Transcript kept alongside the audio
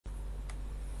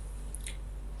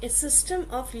A system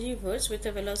of levers with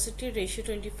a velocity ratio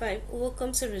 25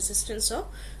 overcomes a resistance of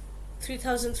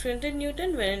 3300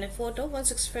 Newton where an effort of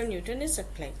 165 Newton is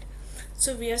applied.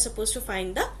 So we are supposed to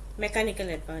find the mechanical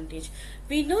advantage.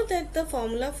 We know that the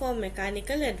formula for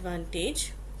mechanical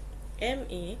advantage,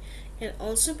 MA, can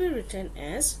also be written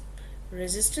as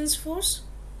resistance force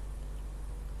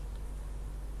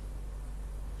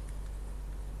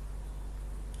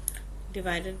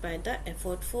divided by the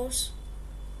effort force.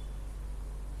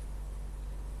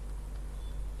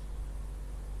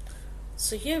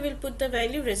 So here we'll put the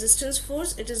value resistance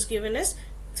force. It is given as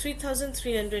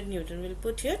 3300 Newton. We'll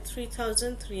put here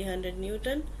 3300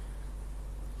 Newton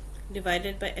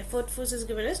divided by effort force is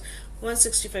given as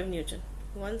 165 Newton.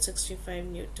 165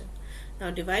 Newton. Now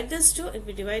divide this two. If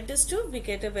we divide this two, we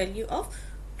get a value of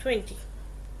 20.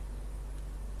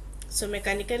 So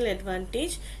mechanical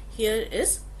advantage here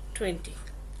is 20.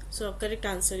 So our correct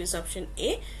answer is option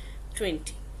A,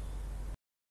 20.